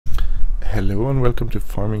Hello and welcome to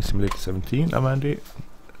Farming Simulator 17. I'm Andy. This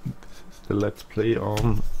is the Let's Play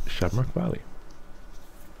on Shamrock Valley.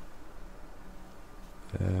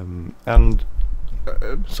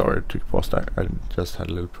 Sorry to pause there. I just had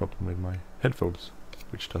a little problem with my headphones,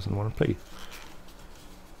 which doesn't want to play.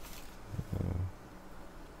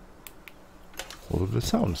 All of the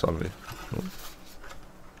sounds of it.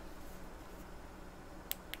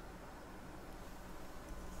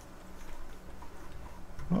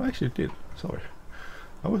 Oh, actually it did. Sorry.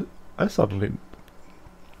 I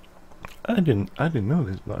didn't know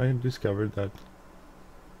this, but I discovered that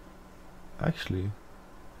actually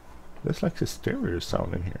there's like a stereo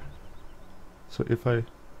sound in here. So if I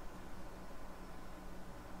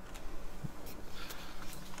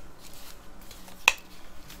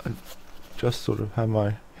just sort of have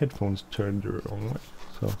my headphones turned the wrong way.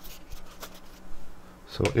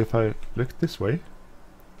 So if I look this way,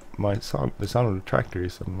 the sound of the tractor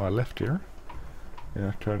is on my left ear, and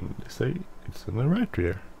I turn this way, it's on the right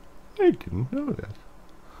ear. I didn't know that.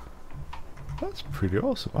 That's pretty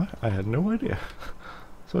awesome. I had no idea.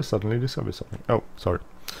 So I suddenly discovered something. Oh, sorry.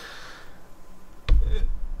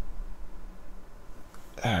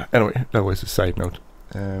 Anyway, that was a side note.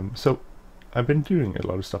 So I've been doing a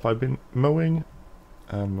lot of stuff. I've been mowing,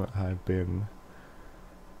 I've been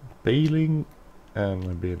baling, and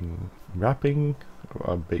I've been wrapping.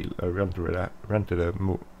 I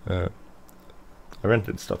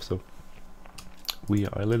rented stuff, so we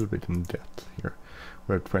are a little bit in debt here.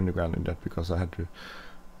 We're 20 grand in debt because I had to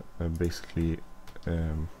basically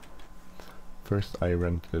first I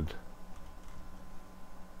rented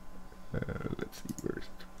let's see, where is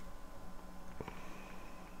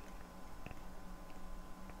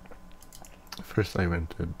it? First I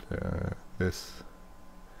rented this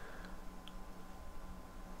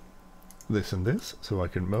and this so I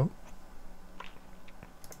can mow,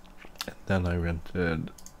 and then I rented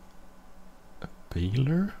a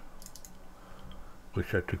baler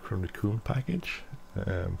which I took from the Kuhn package,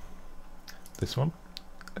 this one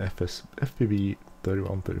FPV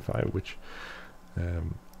 3135, which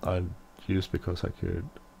I used because I could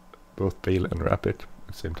both bale and wrap it at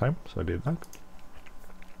the same time, so I did that.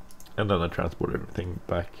 And then I transported everything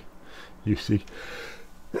back using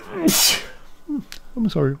I'm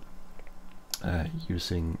sorry,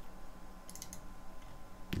 using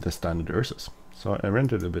the standard Ursas. So I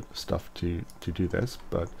rented a bit of stuff to do this,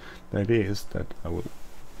 but the idea is that I will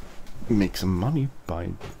make some money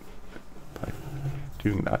by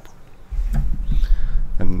doing that.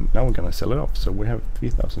 And now we're gonna sell it off. So we have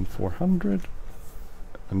 3,400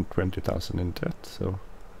 and 20,000 in debt. So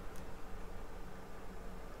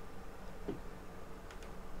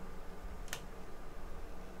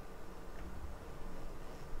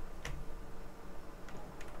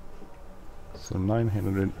So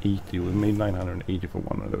 980, we made 980 for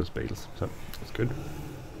one of those bales, so that's good.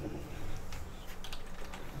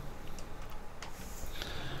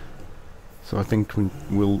 So I think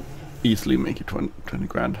we'll easily make it 20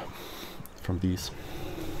 grand from these.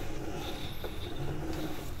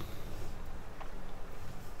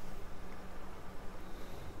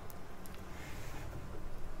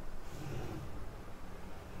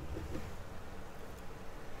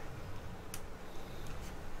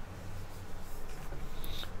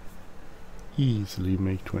 Easily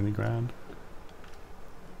make 20 grand.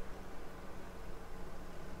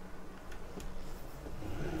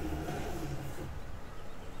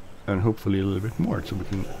 And hopefully a little bit more, so we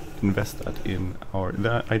can invest that in our...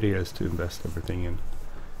 The idea is to invest everything in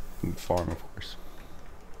the farm, of course.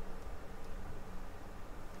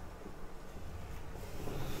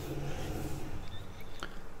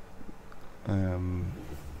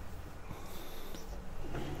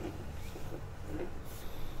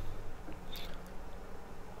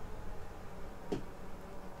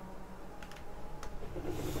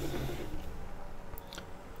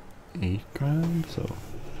 $8 grand, so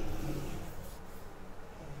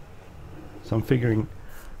I'm figuring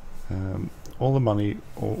all the money,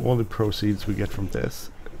 all the proceeds we get from this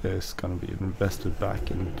is going to be invested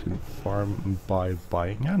back into the farm by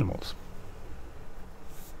buying animals,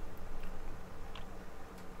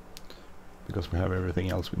 because we have everything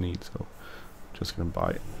else we need. So just going to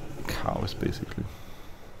buy cows basically.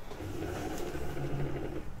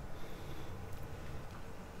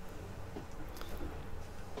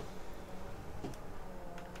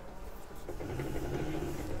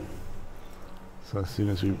 So as soon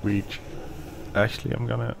as we reach, actually I'm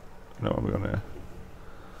gonna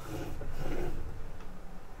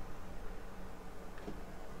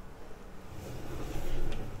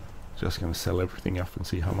just gonna sell everything off and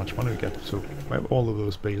see how much money we get. So I have all of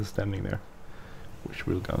those bales standing there, which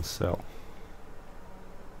we're gonna sell.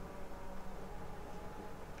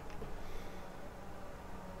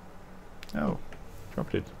 Oh,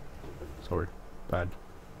 dropped it. Sorry, bad.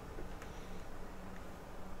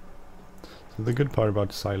 So the good part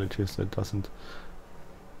about silage is that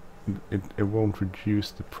it won't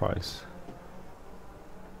reduce the price.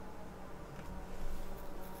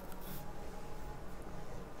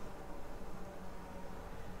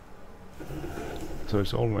 So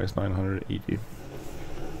it's always 980,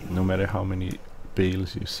 no matter how many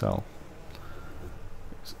bales you sell.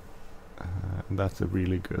 And that's a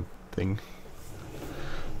really good thing.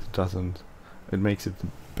 It makes it the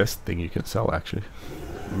best thing you can sell, actually.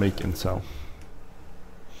 Make and sell.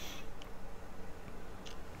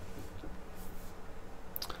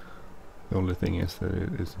 The only thing is that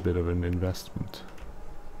it's a bit of an investment.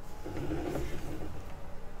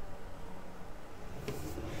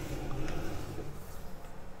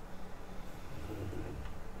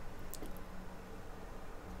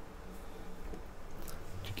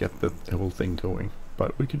 Get the whole thing going,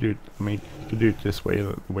 but we could do it. I mean, you could do it this way,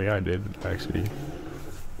 the way I did actually.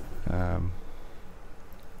 I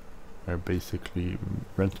basically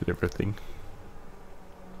rented everything.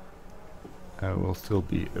 Will still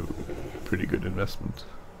be a pretty good investment,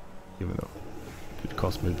 even though it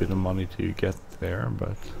cost me a bit of money to get there.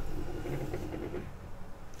 But I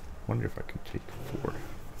wonder if I could take 4.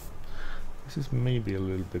 This is maybe a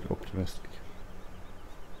little bit optimistic.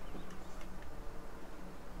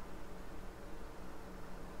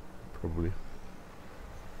 Probably.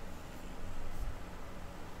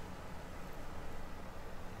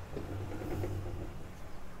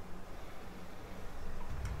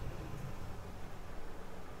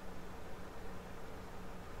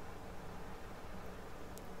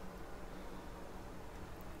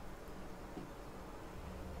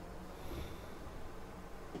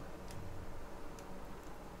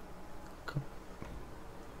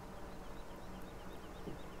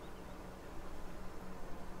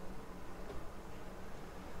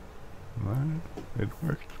 It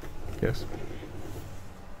worked, yes.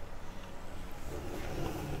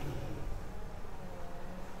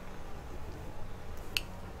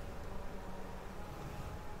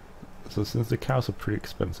 So since the cows are pretty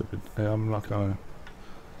expensive, I'm not gonna.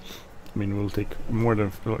 I mean, it will take more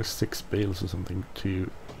than like 6 bales or something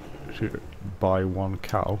to buy 1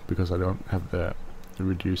 cow, because I don't have the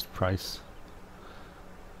reduced price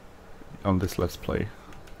on this Let's Play.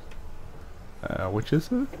 Which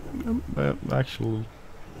is a actual,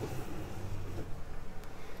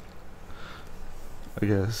 I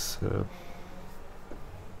guess,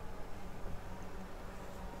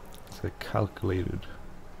 it's a calculated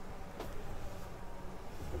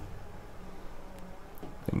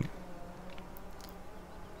thing.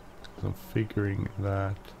 So I'm figuring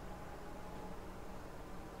that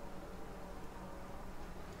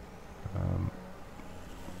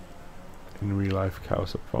in real life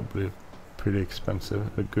cows are probably pretty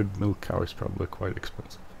expensive. A good milk cow is probably quite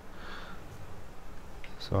expensive.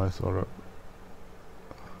 So I thought of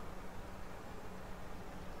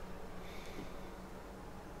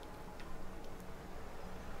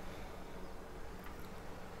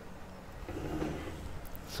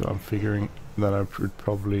so I'm figuring that I would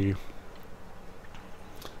probably,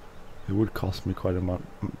 it would cost me quite a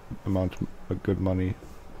amount of good money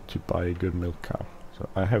to buy a good milk cow. So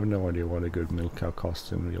I have no idea what a good milk cow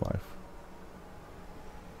costs in real life.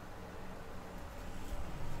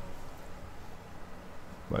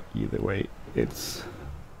 But either way, it's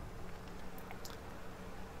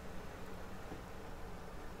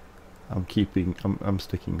I'm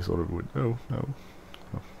sticking sort of with no, damn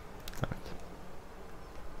it.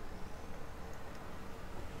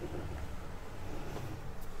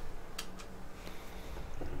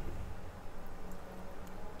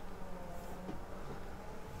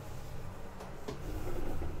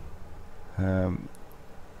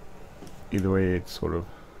 Either way, it's sort of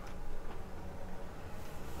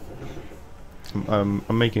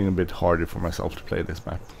I'm making it a bit harder for myself to play this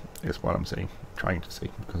map, is what I'm saying, trying to say,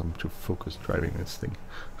 because I'm too focused driving this thing,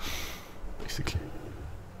 basically.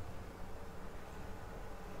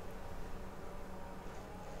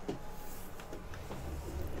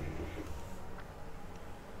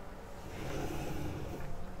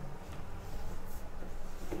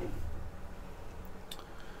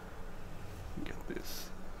 Get this.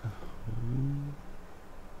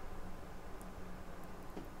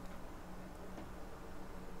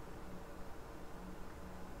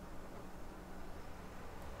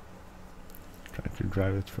 Try to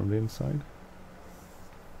drive it from the inside.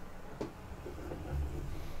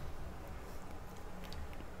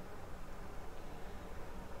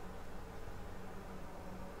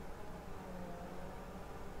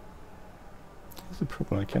 That's the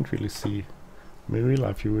problem, I can't really see In real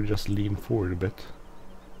life you would just lean forward a bit.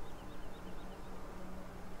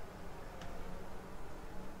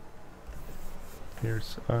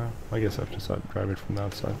 Here's, I guess I have to drive it from the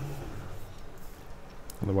outside.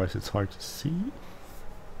 Otherwise it's hard to see.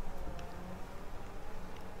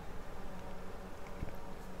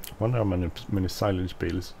 I wonder how many silage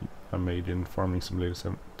bales I made in Farming Simulator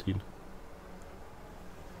 17.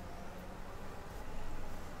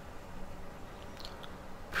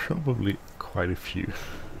 Probably quite a few.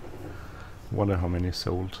 Wonder how many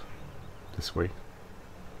sold this way.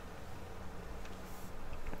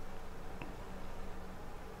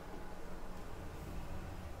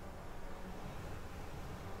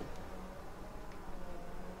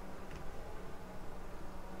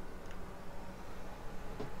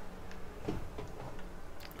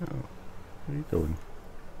 Oh, where are you going?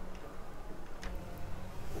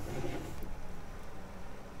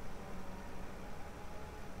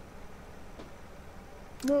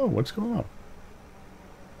 No, what's going on?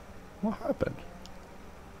 What happened?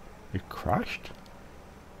 It crashed?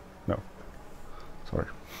 No. Sorry.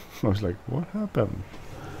 I was like, what happened?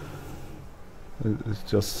 It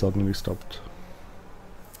just suddenly stopped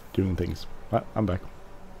doing things. Ah, I'm back.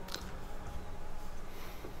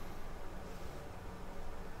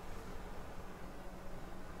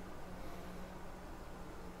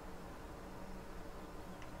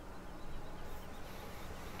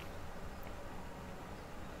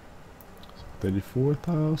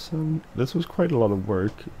 $34,000. This was quite a lot of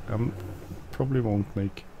work. Probably won't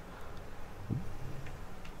make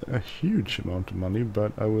a huge amount of money,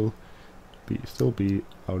 but I will still be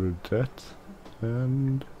out of debt,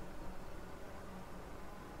 and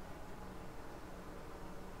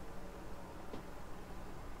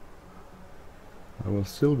I will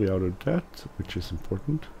still be out of debt, which is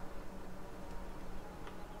important.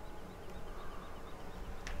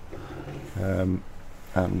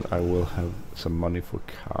 And I will have some money for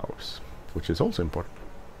cows, which is also important.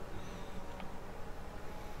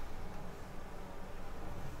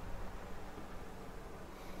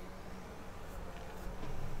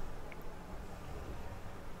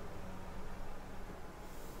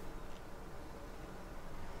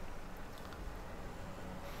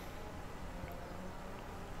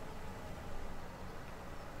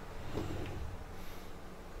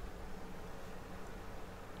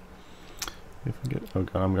 If I get, oh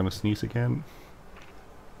god, I'm gonna sneeze again.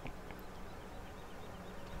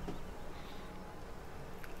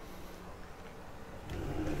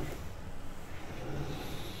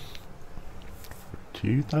 For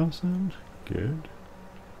 2,000, good.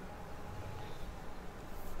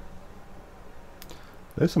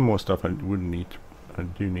 There's some more stuff I do need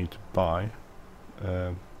to buy,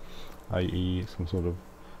 i.e. some sort of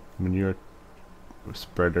manure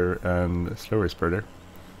spreader and a slower spreader.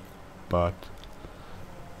 But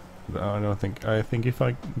I don't think. I think if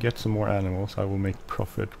I get some more animals, I will make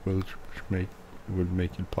profit, which would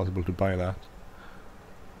make it possible to buy that.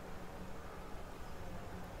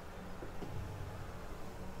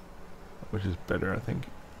 Which is better, I think.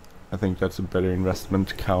 I think that's a better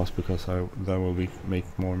investment, cows, because that will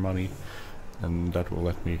make more money, and that will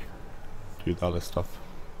let me do the other stuff.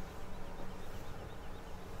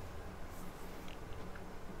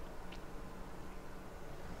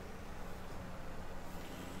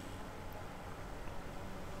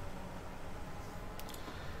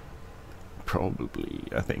 Probably,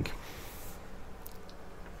 I think.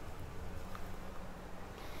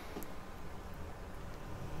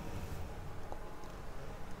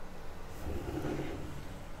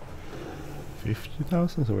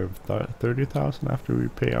 $50,000, so we have 30,000 after we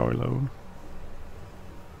pay our loan.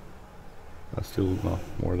 That's still not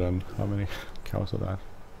more than how many cows are that?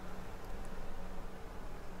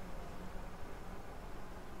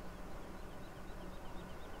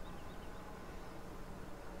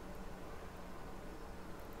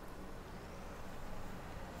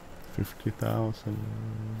 $50,000.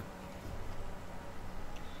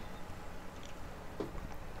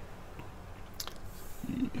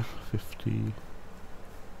 50.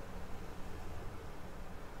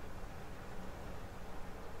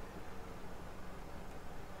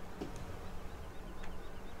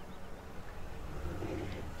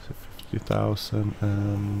 So 50,000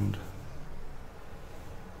 and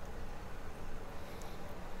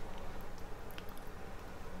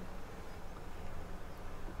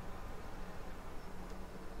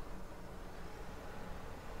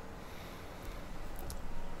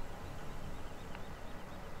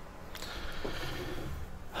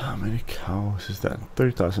how many cows is that?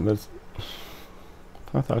 30,000. That's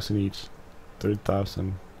 5,000 each.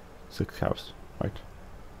 30,000, 6 cows, right?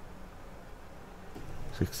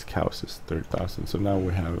 6 cows is 30,000. So now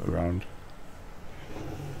we have around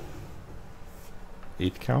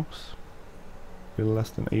 8 cows. A little less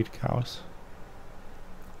than 8 cows.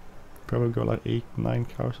 Probably go like 8, 9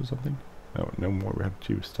 cows or something. No, no more. We have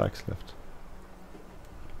 2 stacks left.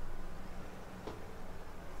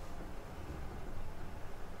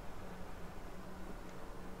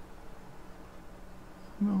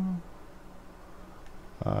 No.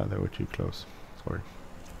 They were too close. Sorry.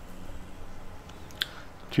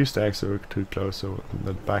 2 stacks were too close, so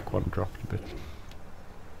the back one dropped a bit.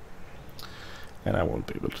 And I won't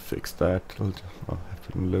be able to fix that. I'll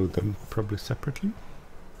have to load them probably separately.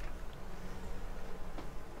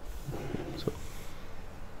 So.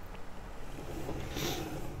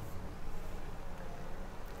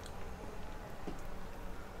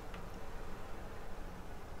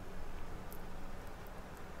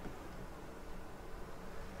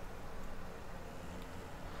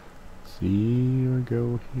 See, we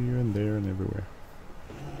go here and there and everywhere.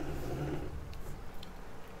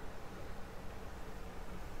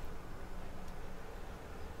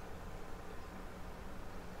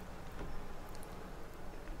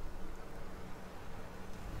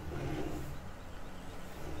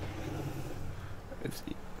 Let's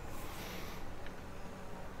see.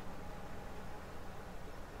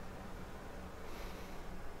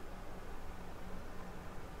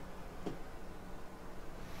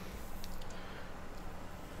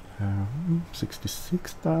 Um,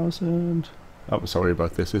 66,000. I'm sorry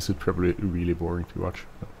about this. This is probably really boring to watch.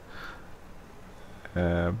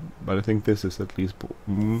 But I think this is at least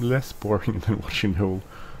less boring than watching the whole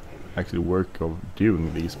actual work of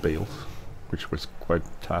doing these bales, which was quite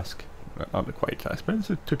a task. Not quite a task, but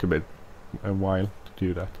it took a while to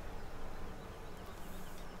do that.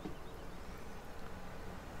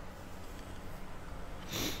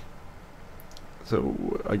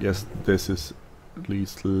 So I guess this is at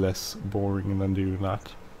least less boring than doing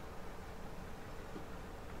that.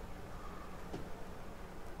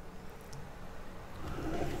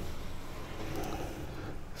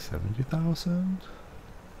 $70,000.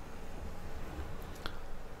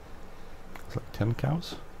 It's like 10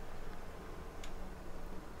 cows.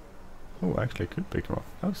 Oh, actually, I could pick them up.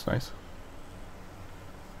 That's nice.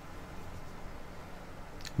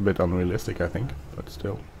 A bit unrealistic, I think, but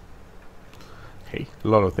still. Hey, a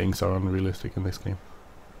lot of things are unrealistic in this game.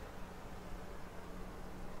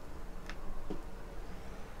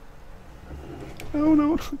 Oh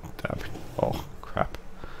no! Damn it. Oh, crap.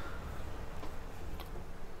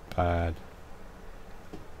 Bad.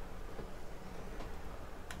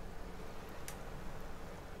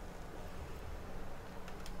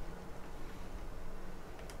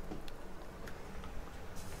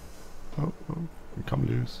 Oh, we come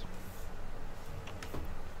loose.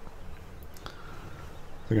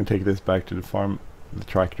 We're gonna take this back to the farm, the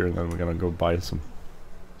tractor, and then we're gonna go buy some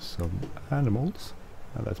animals,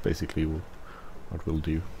 and that's basically what we'll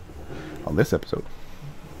do on this episode.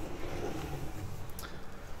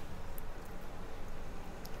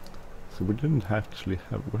 So we didn't actually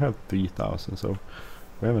have, we have 3,000, so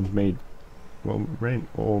we haven't made, well, we're in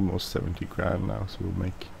almost 70 grand now, so we'll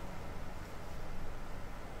make,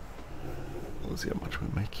 let's see how much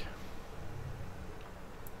we'll make.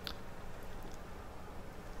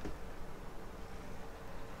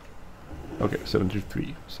 Okay,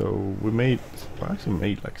 73. So we actually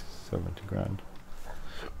made like 70 grand.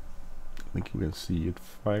 I think you can see it.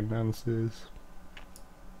 Finances.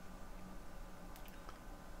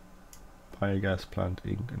 Biogas plant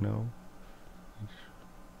Inc. No. It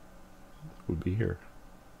would be here.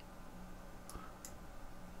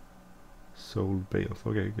 Sold bales.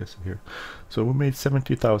 Okay, I guess here. So we made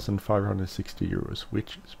 70,560 euros,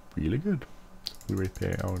 which is really good. We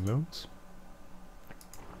repay our loans.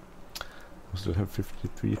 We still have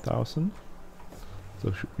 53,000.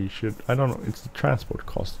 So we should. I don't know. It's the transport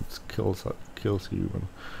cost that kills you when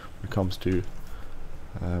it comes to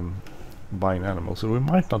buying animals. So we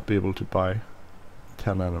might not be able to buy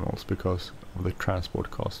 10 animals because of the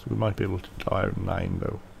transport cost. We might be able to buy 9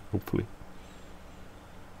 though, hopefully.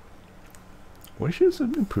 Which is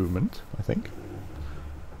an improvement, I think,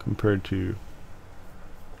 compared to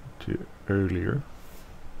earlier.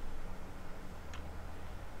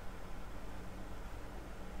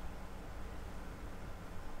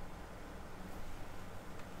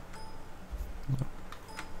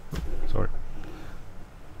 Sorry.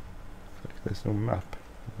 There's no map.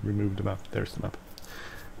 Remove the map. There's the map.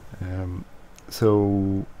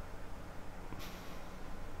 So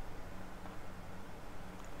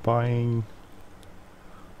buying.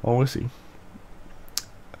 Oh, we'll see.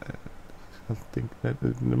 I think that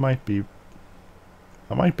there might be.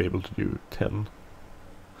 I might be able to do 10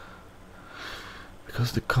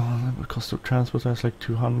 Because the cost of transport is like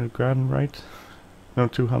 200 grand, right? No,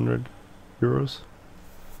 200 euros.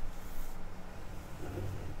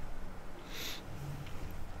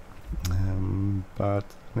 But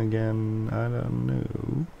again, I don't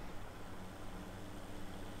know.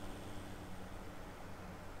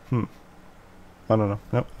 I don't know.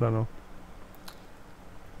 Nope, I don't know.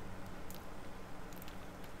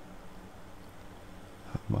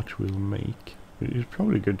 How much we'll make. It's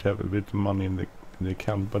probably good to have a bit of money in the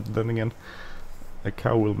account, but then again, a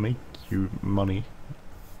cow will make you money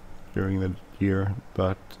during the year,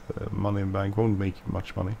 but money in bank won't make you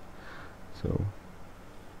much money. So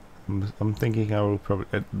I'm thinking I will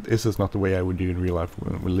probably. This is not the way I would do in real life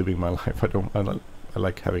when we're living my life. I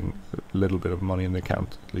like having a little bit of money in the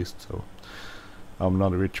account at least. So I'm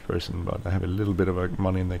not a rich person, but I have a little bit of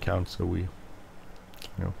money in the account. So we,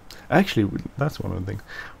 actually that's one of the things.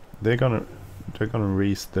 They're gonna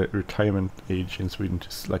raise the retirement age in Sweden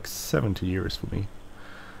to like 70 years for me.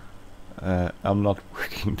 I'm not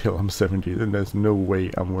working till I'm 70. Then there's no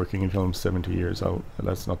way I'm working until I'm 70 years old.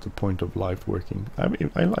 That's not the point of life, working. I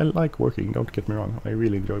mean, I like working, don't get me wrong. I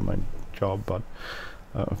really enjoy my job, but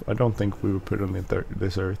I don't think we were put on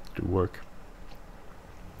this earth to work.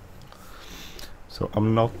 So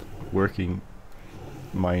I'm not working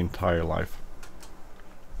my entire life.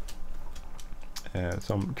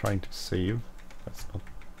 So I'm trying to save. That's not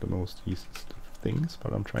the most easiest of things,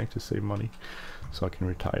 but I'm trying to save money so I can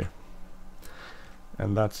retire.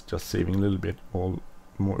 And that's just saving a little bit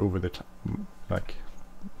more over the time, like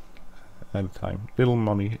at a time. Little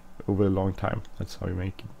money over a long time. That's how you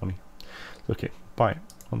make money. Okay, buy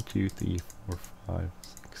 1, 2, 3, 4, 5,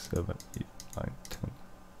 6, 7, 8, 9, 10,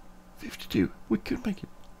 52. We could make it.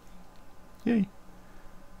 Yay!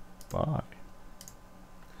 Buy.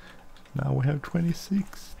 Now we have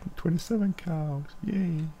 27 cows. Yay!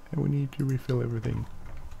 And we need to refill everything.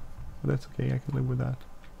 But that's okay. I can live with that.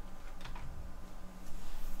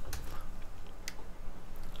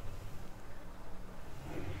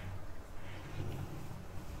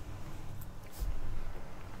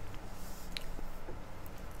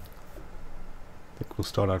 We'll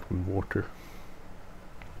start out with water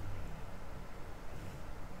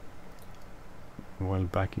while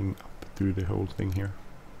backing up through the whole thing here.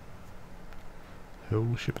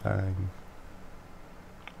 Whole shebang.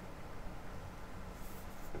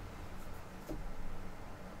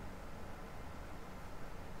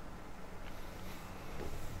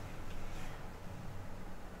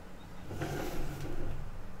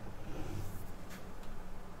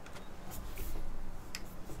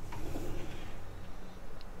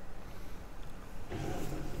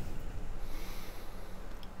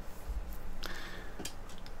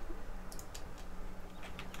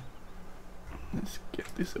 Let's get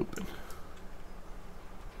this open.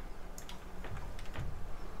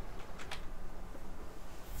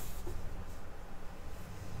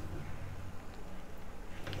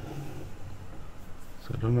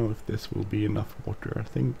 So I don't know if this will be enough water.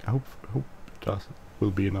 I hope it does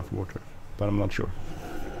will be enough water, but I'm not sure.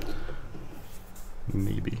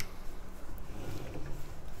 Maybe.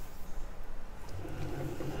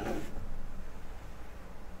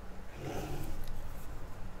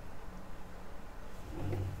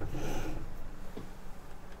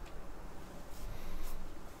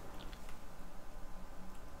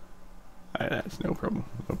 That's no problem.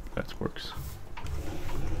 Oh, that works.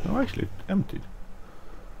 Oh, actually, it's emptied.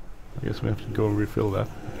 I guess we have to go refill that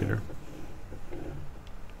later.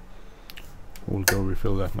 We'll go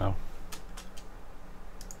refill that now.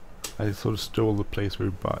 I sort of stole the place where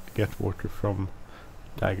we get water from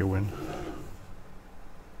Daggerwin.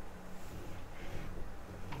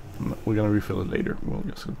 We're gonna refill it later. We'll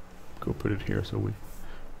just go put it here so we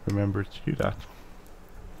remember to do that.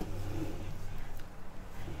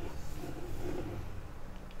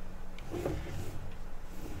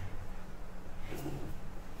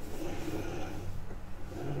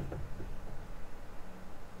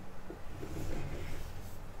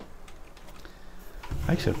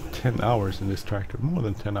 I actually have 10 hours in this tractor, more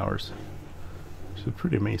than 10 hours. Which is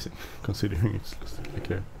pretty amazing, considering it's just like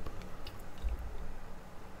a... I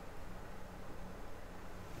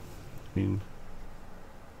mean...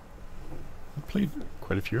 I played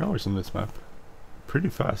quite a few hours on this map. Pretty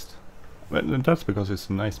fast. But that's because it's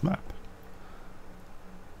a nice map.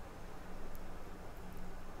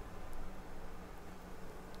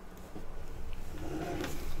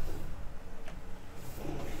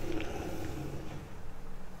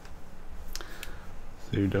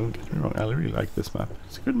 So don't get me wrong, I really like this map.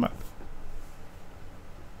 It's a good map.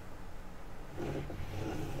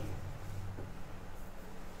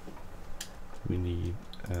 We need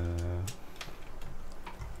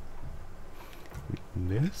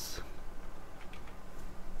this,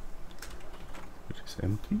 which is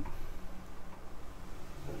empty.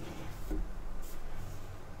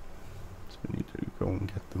 So we need to go and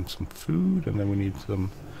get them some food, and then we need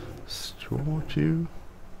some straw too.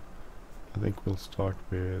 I think we'll start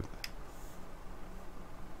with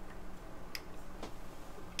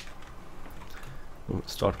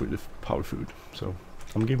the power food. So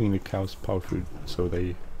I'm giving the cows power food so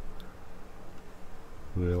they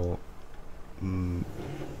will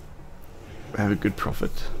have a good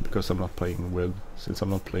profit, because I'm not playing with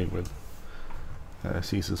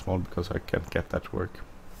Seasons mod, because I can't get that to work.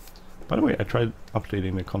 By the way, I tried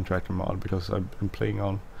updating the contractor mod because I've been playing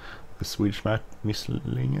on the Swedish map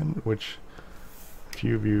Misslingen, which a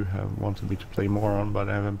few of you have wanted me to play more on, but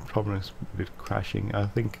I have problems with it crashing. I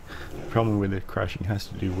think the problem with it crashing has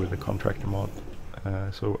to do with the contractor mod.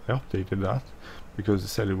 So I updated that because it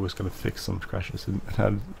said it was going to fix some crashes, and it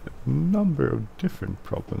had a number of different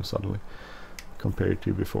problems suddenly compared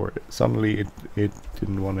to before. Suddenly it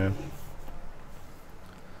didn't want to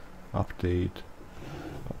update.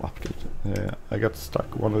 I got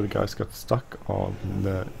stuck. One of the guys got stuck on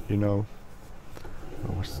the, you know,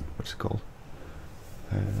 what's it called?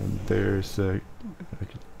 There's like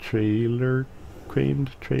a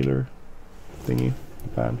craned trailer thingy,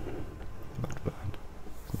 van. Not band.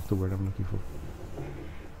 That's not the word I'm looking for.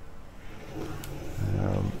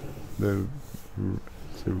 The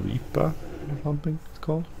Reaper or something it's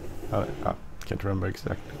called. I can't remember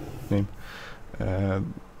exact name.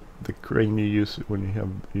 The crane you use when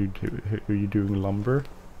you're doing lumber.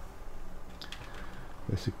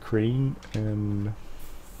 There's a crane, and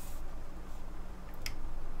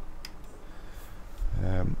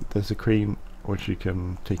there's a crane which you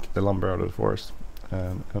can take the lumber out of the forest.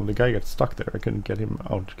 And the guy got stuck there. I couldn't get him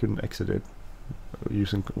out, couldn't exit it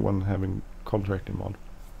using one having contracting mod.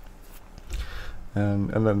 And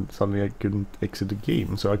then suddenly I couldn't exit the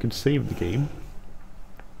game, so I could save the game,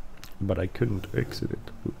 but I couldn't exit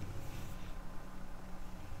it,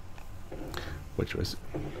 which was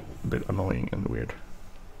a bit annoying and weird.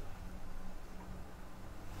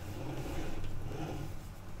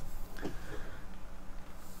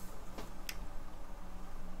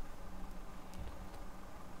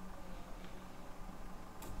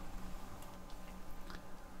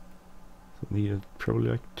 Needed probably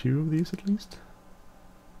like 2 of these at least.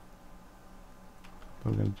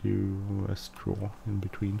 I'm gonna do a straw in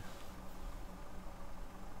between.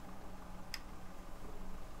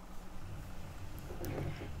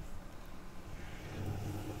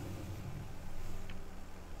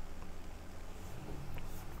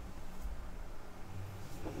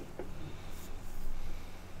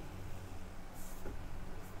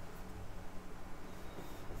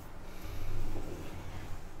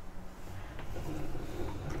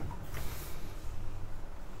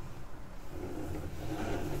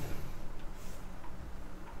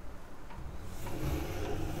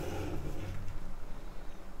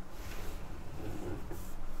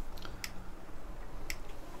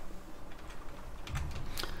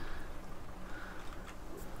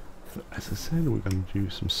 So as I said, we're going to do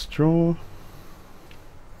some straw. How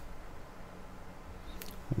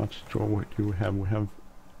much straw do we have? We have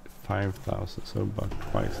 5,000, so about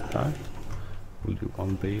twice that. We'll do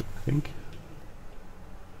 1 bale, I think.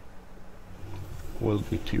 We'll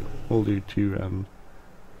do 2. We'll do 2 and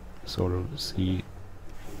sort of see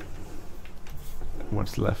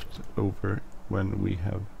what's left over when we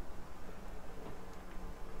have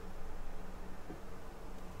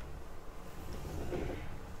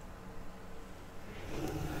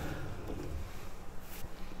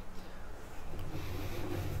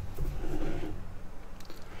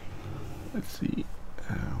let's see,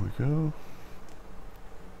 there we go.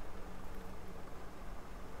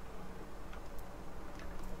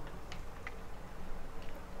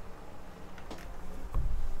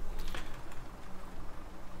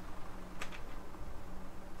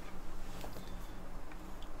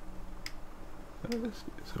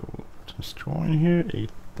 So some straw in here,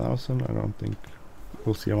 8,000. I don't think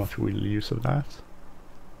we'll see how much we'll use of that.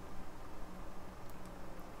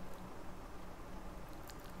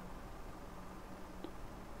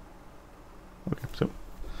 Okay, so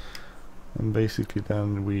and basically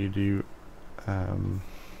then we do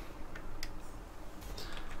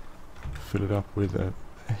fill it up with a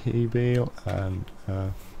hay bale and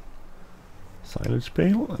a silage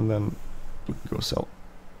bale, and then we can go sell.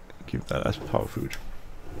 Give that as power food.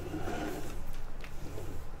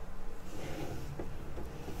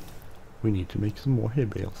 We need to make some more hay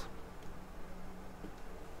bales.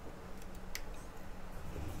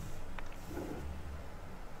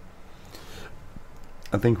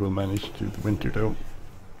 I think we'll manage to the winter though.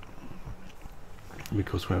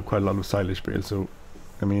 because we have quite a lot of silage bales. So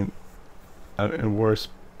I mean, in worst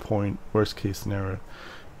case scenario,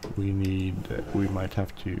 we might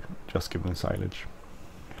have to just give them silage,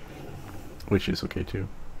 which is okay too,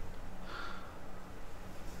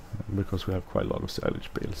 because we have quite a lot of silage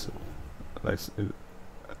bales. So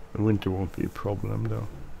winter won't be a problem though.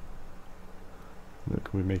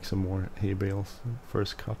 Can we make some more hay bales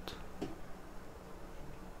first cut?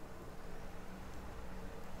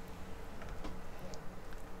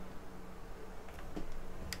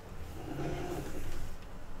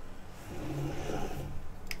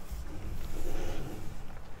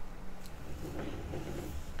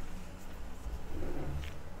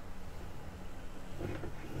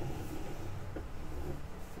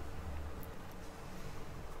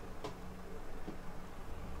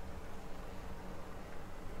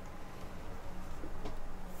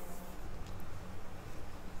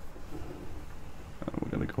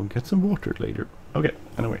 Go get some water later. Okay,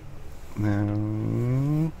 anyway.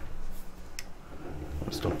 Now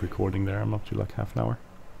I'll stop recording there. I'm up to like half an hour.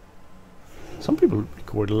 Some people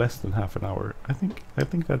record less than half an hour. I think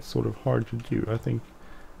that's sort of hard to do. I think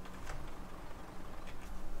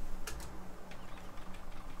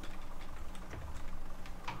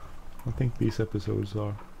these episodes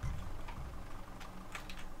are...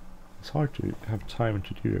 It's hard to have time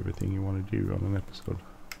to do everything you want to do on an episode.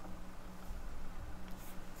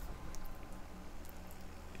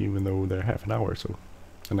 Even though they're half an hour, so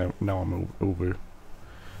and now I'm over.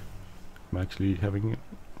 I'm actually having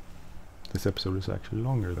this episode is actually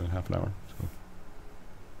longer than half an hour. So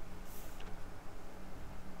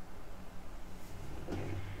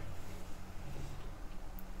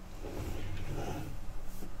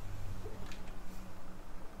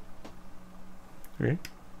okay,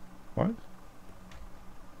 what?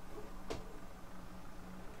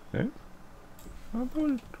 Yeah, I thought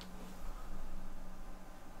it.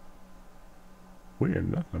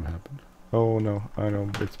 Weird, nothing happened. Oh no, I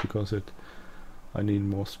know, it's because I need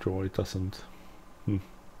more straw, it doesn't... The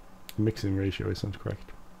mixing ratio isn't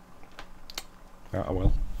correct.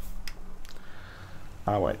 Well.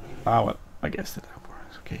 Well, I guess that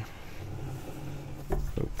works, okay.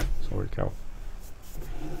 Oh, sorry cow.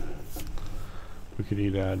 We could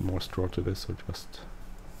either add more straw to this or just...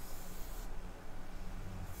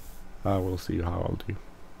 we'll see how I'll do.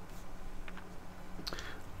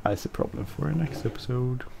 That's a problem for our next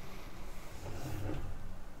episode.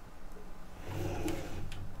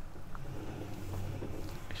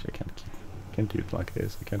 Actually, I can't do it like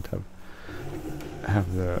this. I can't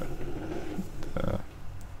have the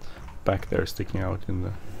back there sticking out in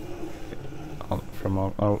the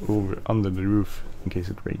over under the roof in case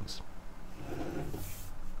it rains.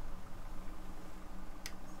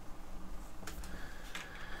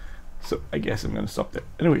 So I guess I'm going to stop there.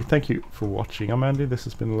 Anyway, thank you for watching. I'm Andy. This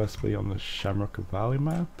has been Let's Play on the Shamrock Valley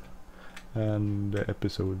map. And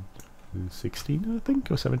episode 16, I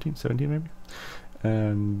think, or 17 maybe.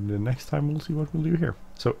 And next time we'll see what we'll do here.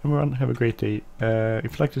 So everyone, have a great day.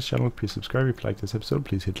 If you like this channel, please subscribe. If you like this episode,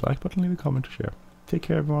 please hit the like button, leave a comment, or share. Take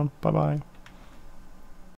care, everyone. Bye-bye.